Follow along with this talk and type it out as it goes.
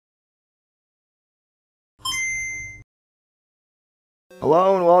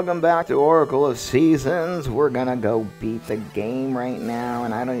Hello and welcome back to Oracle of Seasons. We're gonna go beat the game right now,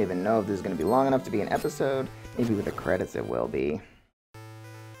 and I don't even know if this is gonna be long enough to be an episode. Maybe with the credits it will be.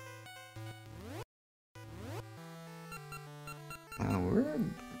 We're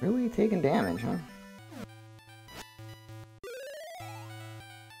really taking damage, huh?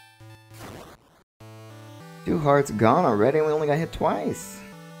 Two hearts gone already, and we only got hit twice.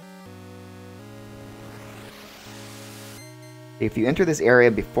 If you enter this area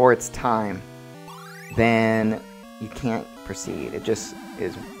before it's time, then you can't proceed. It just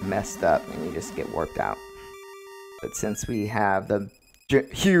is messed up and you just get warped out. But since we have the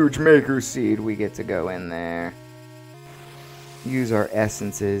huge Maker Seed, we get to go in there. Use our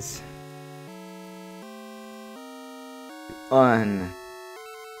essences. Unflub.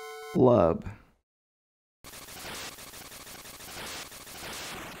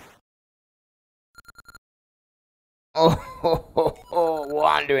 Oh,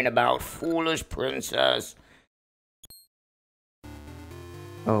 wandering about, foolish princess.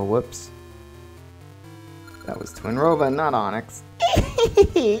 Oh, whoops. That was Twinrova, not Onox.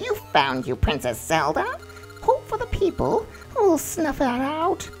 You found you, Princess Zelda. Hope for the people who will snuff that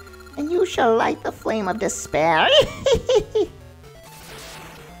out, and you shall light the flame of despair.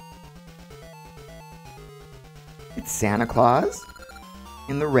 It's Santa Claus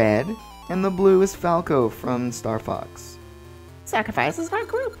in the red, and the blue is Falco from Star Fox. Sacrifices our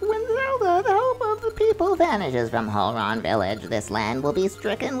group when Zelda, the hope of the people, vanishes from Holron Village. This land will be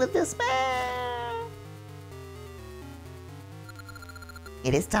stricken with despair.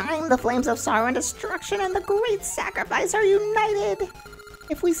 It is time. The flames of sorrow and destruction and the great sacrifice are united.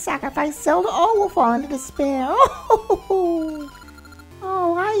 If we sacrifice Zelda, all will fall into despair. Oh,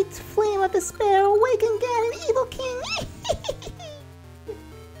 light, flame of despair, awaken Ganon, evil king.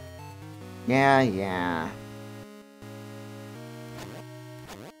 Yeah.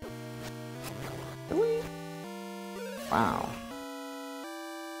 Really? Wow.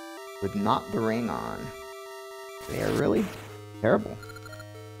 With not the ring on. They are really terrible.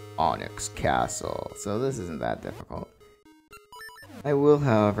 Onox Castle. So this isn't that difficult. I will,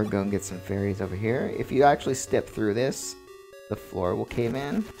 however, go and get some fairies over here. If you actually step through this, the floor will cave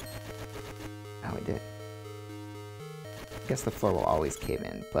in. Oh, it did. I guess the floor will always cave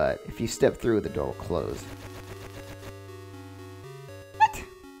in, but if you step through, the door will close. What?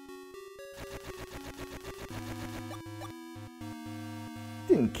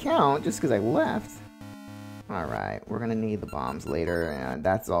 Didn't count just because I left. Alright, we're gonna need the bombs later, and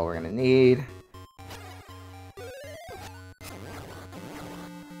that's all we're gonna need.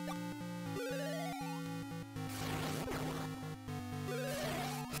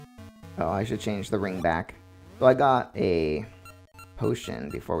 Oh, I should change the ring back. So I got a potion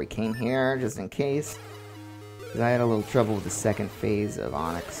before we came here, just in case. Because I had a little trouble with the second phase of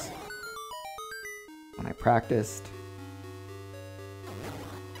Onox when I practiced.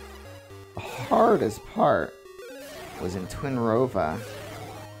 The hardest part was in Twinrova.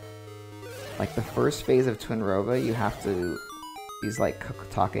 Like the first phase of Twinrova, you have to use like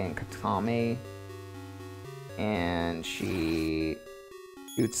Kokotake and Katame. And she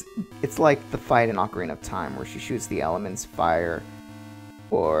shoots, it's like the fight in Ocarina of Time where she shoots the elements fire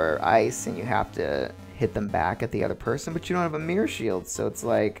or ice and you have to hit them back at the other person, but you don't have a mirror shield, so it's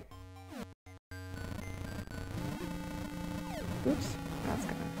like, oops, that's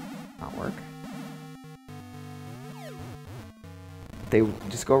gonna not work. They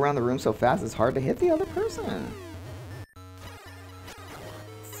just go around the room so fast it's hard to hit the other person.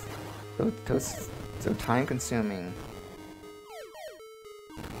 So time consuming.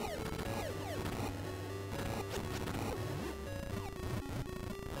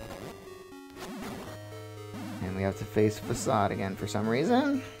 And we have to face Facade again for some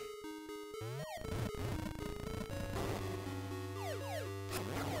reason.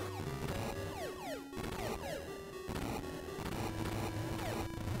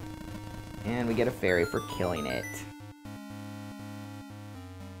 And we get a fairy for killing it.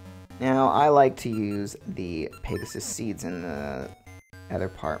 Now, I like to use the Pegasus seeds in the other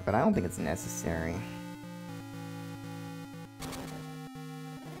part, but I don't think it's necessary.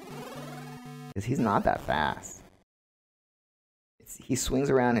 Because he's not that fast. He swings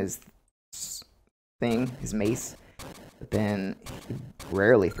around his thing, his mace, but then he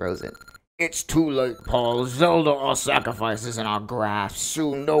rarely throws it. It's too late, Paul. Zelda, our sacrifice is in our grasp.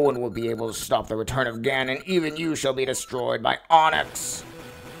 Soon no one will be able to stop the return of Ganon. Even you shall be destroyed by Onox.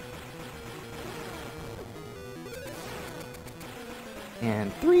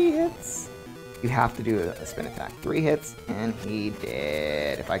 And 3 hits. You have to do a spin attack. 3 hits, and he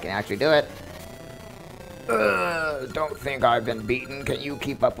did. If I can actually do it. Don't think I've been beaten. Can you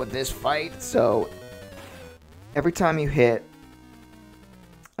keep up with this fight? So, every time you hit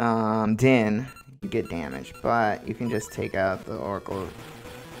Din, you get damage, but you can just take out the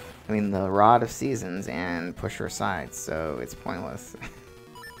the Rod of Seasons and push her aside, so it's pointless.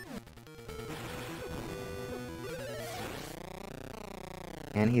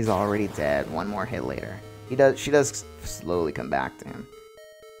 And he's already dead. One more hit later. She does slowly come back to him.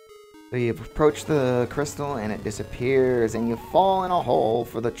 So you approach the crystal and it disappears, and you fall in a hole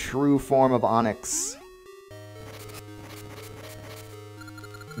for the true form of Onox.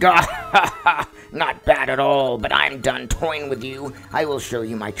 Not bad at all, but I'm done toying with you. I will show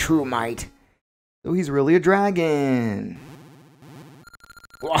you my true might. So he's really a dragon.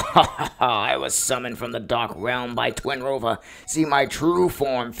 I was summoned from the dark realm by Twinrova. See my true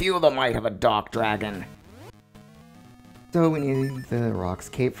form. Feel the might of a dark dragon. So we need the Rock's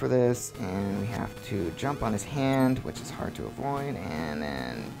Cape for this, and we have to jump on his hand, which is hard to avoid, and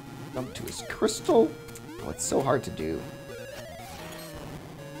then jump to his crystal. Oh, it's so hard to do.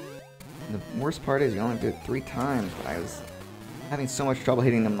 The worst part is you only have to do it 3 times, but I was having so much trouble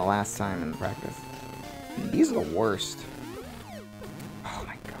hitting them the last time in practice. And these are the worst. Oh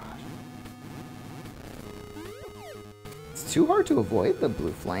my gosh. It's too hard to avoid the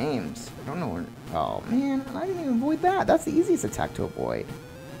blue flames. I don't know where... Oh man, I didn't even avoid that. That's the easiest attack to avoid.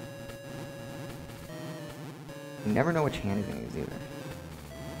 You never know which hand he's going to use either.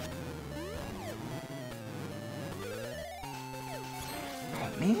 Oh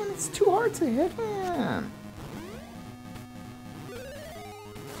man, it's too hard to hit him.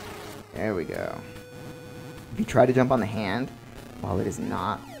 There we go. If you try to jump on the hand, while it is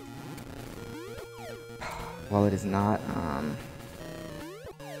not...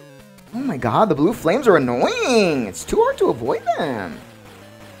 Oh my god, the blue flames are annoying! It's too hard to avoid them!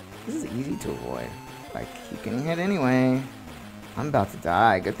 This is easy to avoid. I keep getting hit anyway. I'm about to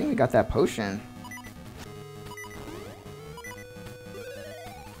die. Good thing we got that potion.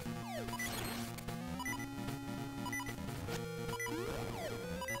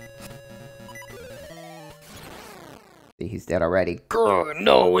 He's dead already. Grr,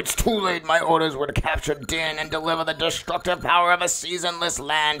 no, it's too late. My orders were to capture Din and deliver the destructive power of a seasonless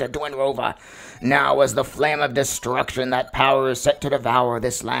land to Twinrova. Now, as the flame of destruction, that power is set to devour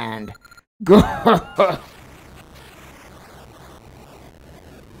this land. So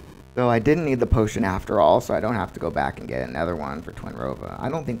I didn't need the potion after all, so I don't have to go back and get another one for Twinrova. I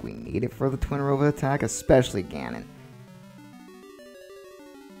don't think we need it for the Twinrova attack, especially Ganon.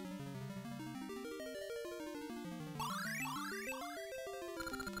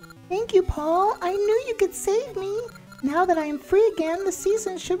 Thank you, Paul. I knew you could save me. Now that I am free again, the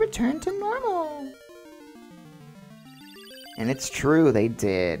seasons should return to normal. And it's true, they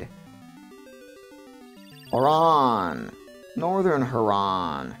did. Haran. Northern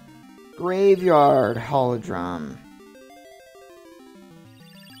Haran. Graveyard Holodrum.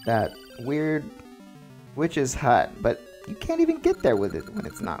 That weird witch's hut, but you can't even get there with it when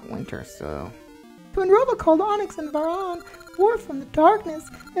it's not winter, so... Twinrova called Onox and Varan forth from the darkness.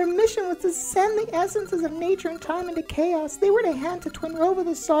 Their mission was to send the essences of nature and time into chaos. They were to hand to Twinrova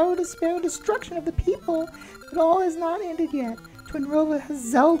the sorrow, despair, and destruction of the people. But all is not ended yet. Twinrova has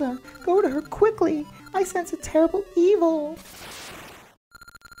Zelda. Go to her quickly. I sense a terrible evil.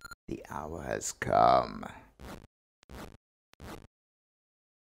 The hour has come.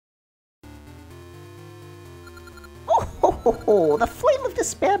 Oh, ho, ho, ho. The flame of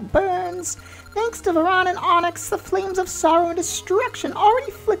despair burns. Thanks to Varan and Onox, the flames of sorrow and destruction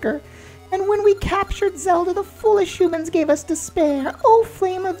already flicker. And when we captured Zelda, the foolish humans gave us despair. Oh,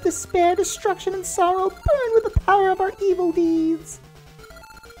 flame of despair, destruction, and sorrow, burn with the power of our evil deeds.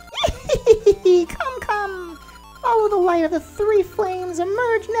 Come, come. Follow the light of the 3 flames.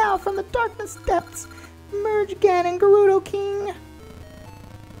 Emerge now from the darkness depths. Emerge, Ganon, Gerudo King.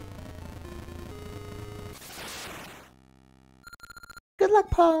 Good luck,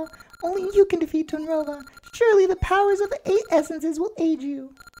 Paul. Only you can defeat Twinrova. Surely the powers of the 8 essences will aid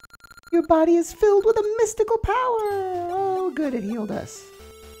you. Your body is filled with a mystical power. Oh, good, it healed us.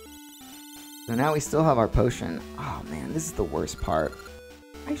 So now we still have our potion. Oh man, this is the worst part.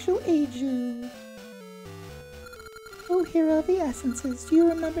 I shall aid you. O hero of the essences, do you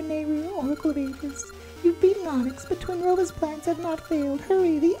remember Nehru, Oracle of Ages? You've beaten Onox, but Twinrova's plans have not failed.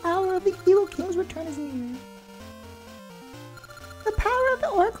 Hurry, the hour of the evil king's return is near. The power of the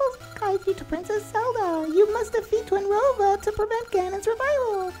oracles guides you to Princess Zelda. You must defeat Twinrova to prevent Ganon's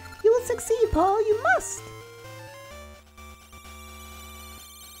revival. You will succeed, Paul. You must.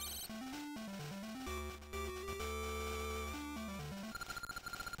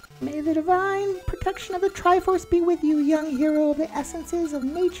 May the divine protection of the Triforce be with you, young hero of the essences of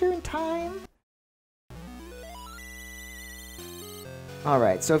nature and time.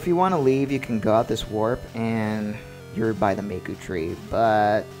 Alright, so if you want to leave, you can go out this warp and you're by the Maku tree,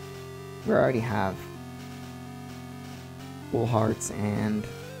 but we already have full hearts and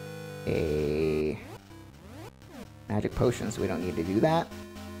a magic potion, so we don't need to do that.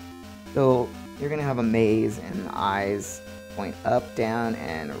 So you're going to have a maze and the eyes point up, down,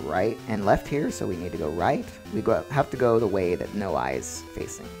 and right and left here, so we need to go right. We have to go the way that no eye is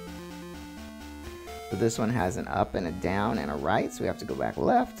facing. So this one has an up and a down and a right, so we have to go back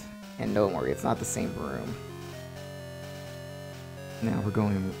left. And don't worry, it's not the same room. Now we're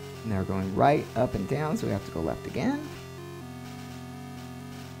going right, up, and down, so we have to go left again.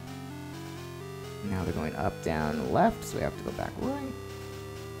 Now they're going up, down, left, so we have to go back right.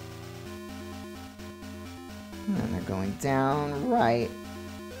 And then they're going down, right,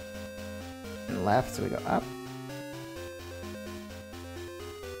 and left, so we go up.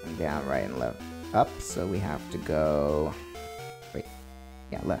 And down, right, and left. Up, so we have to go... Wait.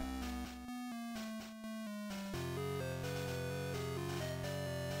 Yeah, left.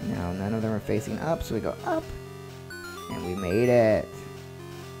 Now, none of them are facing up, so we go up. And we made it.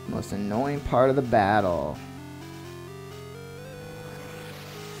 Most annoying part of the battle.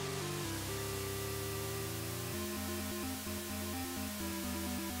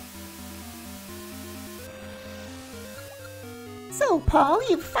 So, Paul,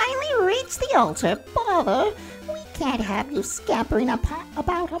 you finally reached the altar. Bother, we can't have you scampering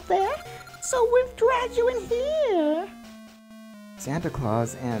about up there, so we've dragged you in here. Santa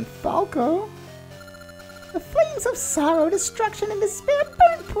Claus and Falco? The flames of sorrow, destruction, and despair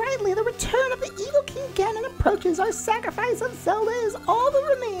burn brightly. The return of the evil King Ganon approaches. Our sacrifice of Zelda is all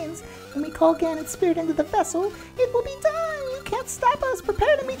that remains. When we call Ganon's spirit into the vessel, it will be done. You can't stop us.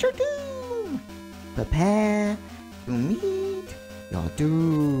 Prepare to meet your doom. Prepare to meet your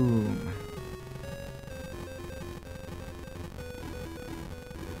doom.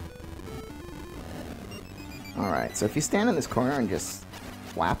 Alright, so if you stand in this corner and just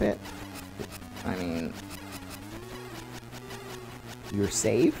whap it, I mean, you're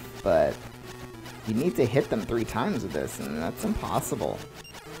safe, but you need to hit them 3 times with this, and that's impossible.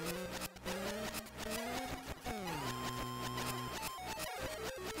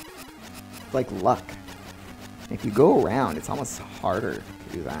 It's like luck. If you go around, it's almost harder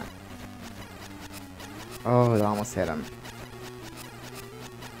to do that. Oh, it almost hit him.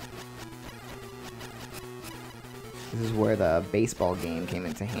 This is where the baseball game came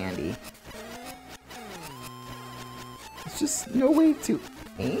into handy. There's just no way to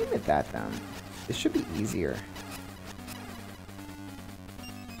aim at that, then. This should be easier.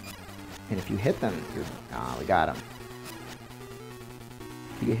 And if you hit them, you're... Ah, we got him.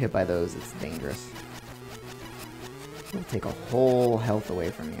 If you get hit by those, it's dangerous. It'll take a whole health away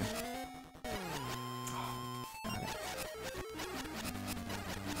from you. Oh, got it.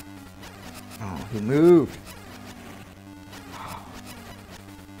 Oh, he moved.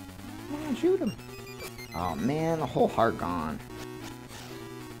 Shoot him. Oh man, the whole heart gone.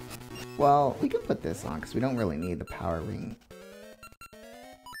 Well, we can put this on because we don't really need the power ring.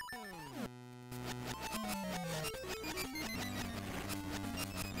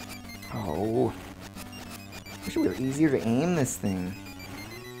 Oh. Wish it were easier to aim this thing.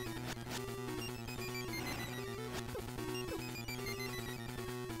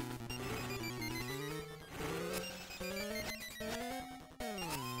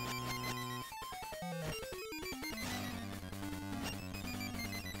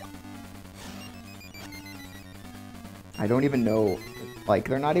 I don't even know, like,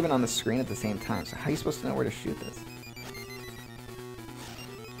 they're not even on the screen at the same time, so how are you supposed to know where to shoot this?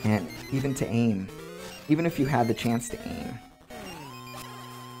 And even to aim, even if you had the chance to aim.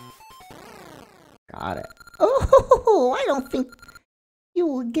 Got it. Oh, I don't think you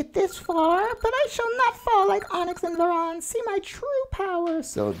will get this far, but I shall not fall like Onox and Varan. See my true power.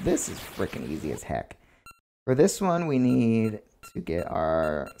 So this is freaking easy as heck. For this one, we need to get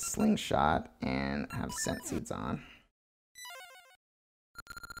our slingshot and have scent seeds on.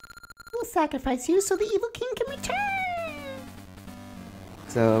 We'll sacrifice you so the evil king can return.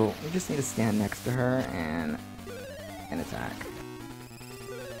 So we just need to stand next to her and attack.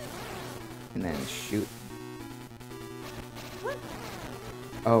 And then shoot. What?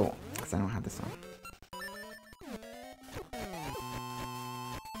 Oh, because I don't have this on.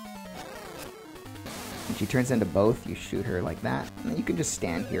 When she turns into both, you shoot her like that. And then you can just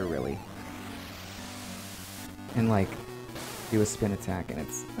stand here, really. And, like, do a spin attack, and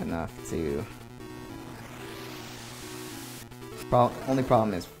it's enough to... Only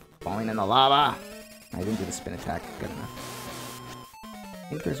problem is Falling in the lava. I didn't do the spin attack good enough. I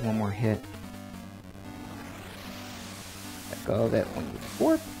think there's one more hit. Let go of it when you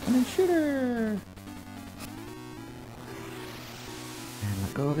warp, and then shoot her. And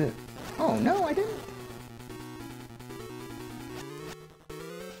let go of it. Oh no, I didn't.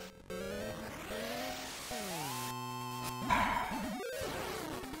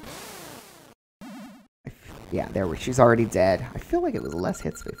 Yeah, she's already dead. I feel like it was less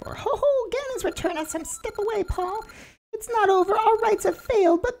hits before. Ho ho! Ganon's return has some step away, Paul. It's not over. Our rights have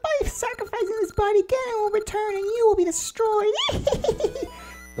failed, but by sacrificing his body, Ganon will return and you will be destroyed.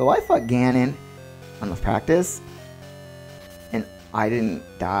 So I fought Ganon on the practice, and I didn't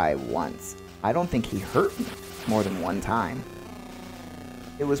die once. I don't think he hurt me more than one time.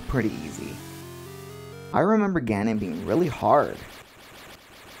 It was pretty easy. I remember Ganon being really hard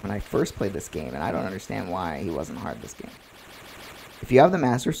when I first played this game, and I don't understand why he wasn't hard this game. If you have the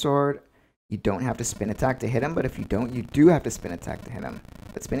Master Sword, you don't have to spin attack to hit him, but if you don't, you do have to spin attack to hit him.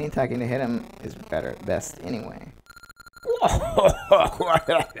 But spinning attacking to hit him is best anyway.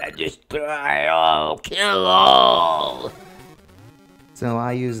 Destroy all, kill all. So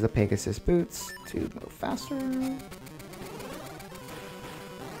I use the Pegasus boots to move faster.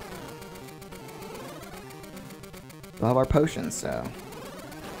 We'll have our potions, so.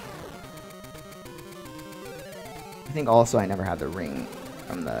 I think also I never had the ring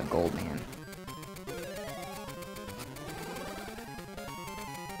from the gold man.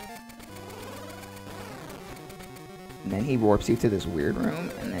 And then he warps you to this weird room,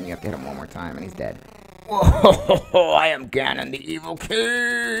 and then you have to hit him one more time, and he's dead. Whoa, I am Ganon, the evil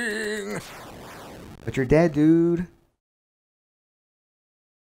king. But you're dead, dude.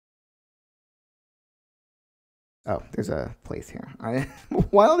 Oh, there's a place here.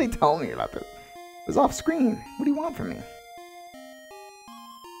 Why don't they tell me about this? It was off screen. What do you want from me?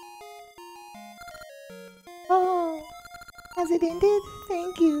 Oh, has it ended?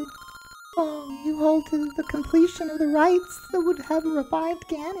 Thank you. Oh, you hold to the completion of the rites that would have revived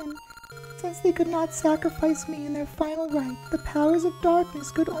Ganon. Since they could not sacrifice me in their final rite, the powers of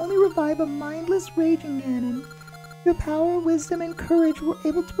darkness could only revive a mindless, raging Ganon. Your power, wisdom, and courage were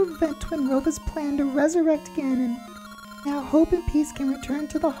able to prevent Twinrova's plan to resurrect Ganon. Now hope and peace can return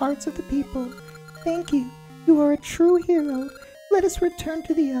to the hearts of the people. Thank you. You are a true hero. Let us return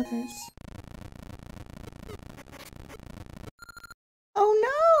to the others. Oh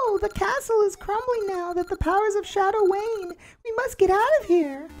no! The castle is crumbling now that the powers of Shadow wane. We must get out of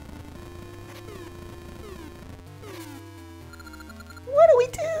here. What do we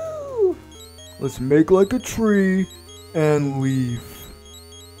do? Let's make like a tree and leave.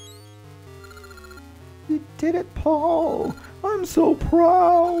 You did it, Paul. I'm so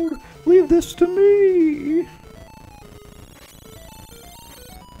proud. Leave this to me.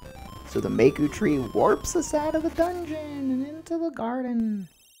 So the Maku tree warps us out of the dungeon and into the garden.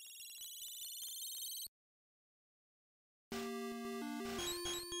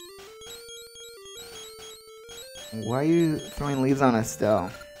 Why are you throwing leaves on us still?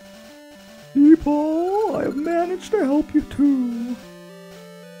 People, I have managed to help you too.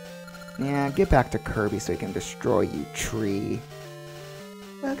 Yeah, get back to Kirby so he can destroy you, tree.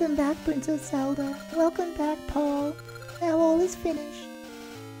 Welcome back, Princess Zelda. Welcome back, Paul. Now all is finished.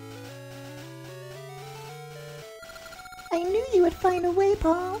 I knew you would find a way,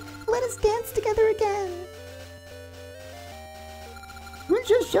 Paul. Let us dance together again.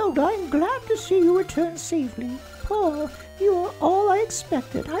 Princess Zelda, I'm glad to see you return safely. Paul, you are all I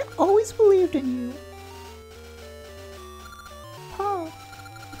expected. I always believed in you. Paul,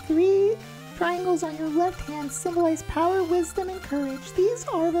 3 triangles on your left hand symbolize power, wisdom, and courage. These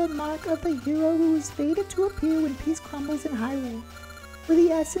are the mark of the hero who is fated to appear when peace crumbles in Hyrule. For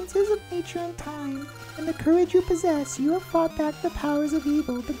the essences of nature and time, and the courage you possess, you have fought back the powers of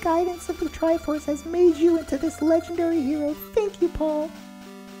evil. The guidance of the Triforce has made you into this legendary hero. Thank you, Paul.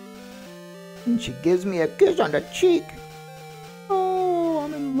 And she gives me a kiss on the cheek. Oh,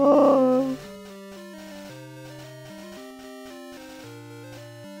 I'm in love.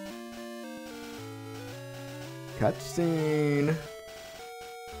 Cutscene.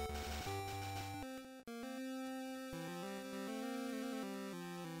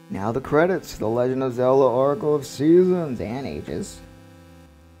 Now the credits. The Legend of Zelda Oracle of Seasons and Ages.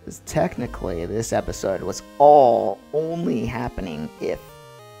 Because technically this episode was all only happening if...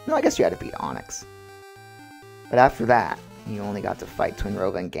 No, I guess you had to beat Onox. But after that, you only got to fight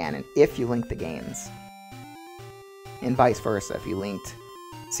Twinrova and Ganon if you linked the games. And vice versa. If you linked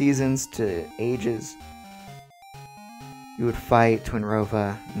Seasons to Ages, you would fight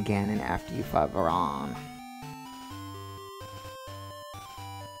Twinrova and Ganon after you fought Varan.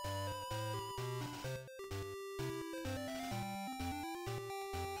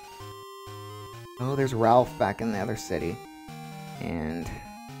 Oh, there's Ralph back in the other city. And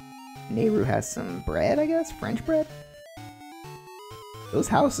Nehru has some bread, I guess? French bread? Those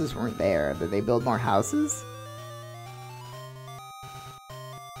houses weren't there. Did they build more houses?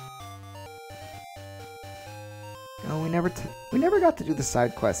 Oh, we never got to do the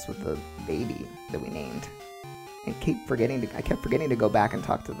side quest with the baby that we named. I kept forgetting to go back and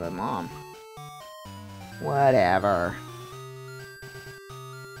talk to the mom. Whatever.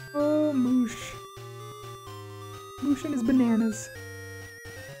 Oh, Moosh. Moosh and his bananas.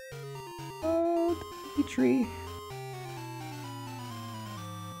 Oh, the tree.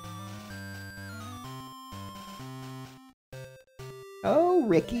 Oh,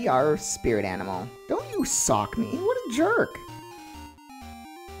 Ricky, our spirit animal. Don't you sock me. What a jerk.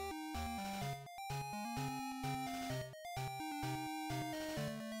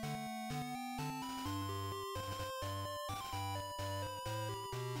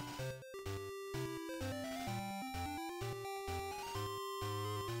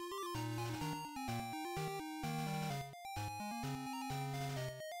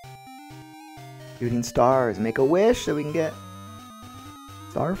 Shooting stars. Make a wish so we can get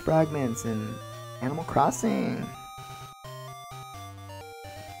star fragments in Animal Crossing.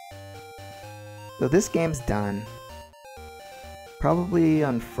 So this game's done. Probably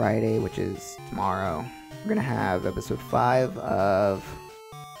on Friday, which is tomorrow. We're gonna have episode 5 of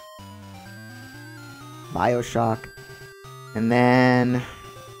BioShock. And then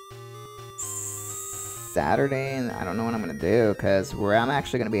Saturday, and I don't know what I'm gonna do because I'm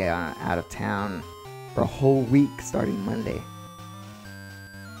actually gonna be out of town for a whole week starting Monday.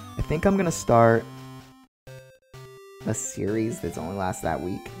 I think I'm gonna start a series that's only lasts that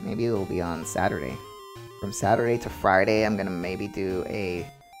week. Maybe it'll be on Saturday. From Saturday to Friday, I'm gonna maybe do a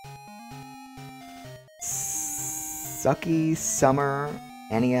sucky summer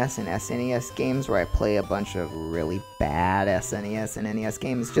NES and SNES games where I play a bunch of really bad SNES and NES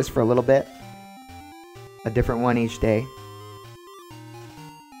games just for a little bit. A different one each day.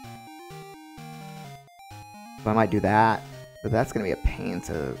 So I might do that, but that's gonna be a pain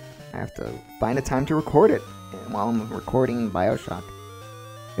to. I have to find a time to record it while I'm recording BioShock.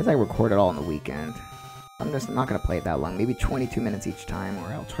 Because I record it all on the weekend. I'm just not gonna play it that long. Maybe 22 minutes each time, or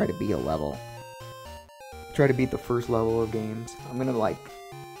I'll try to beat a level. Try to beat the first level of games. I'm gonna like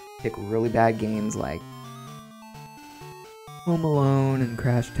pick really bad games like Home Alone and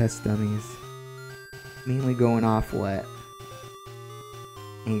Crash Test Dummies. Mainly going off what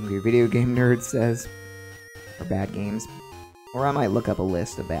Angry Video Game Nerd says are bad games. Or I might look up a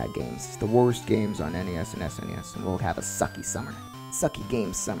list of bad games. The worst games on NES and SNES, and we'll have a sucky summer. Sucky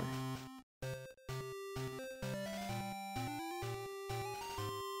game summer.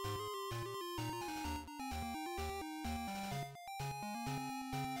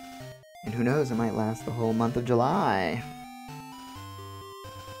 And who knows, it might last the whole month of July.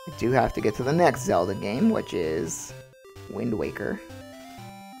 I do have to get to the next Zelda game, which is Wind Waker.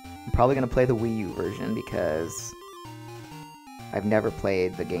 I'm probably going to play the Wii U version because I've never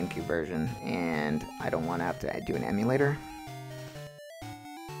played the GameCube version, and I don't want to have to do an emulator.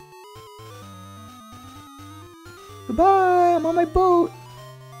 Goodbye, I'm on my boat.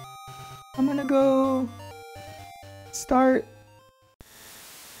 I'm gonna go start.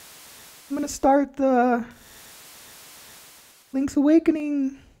 I'm gonna start the Link's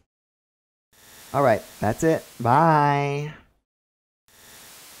Awakening. Alright, that's it. Bye!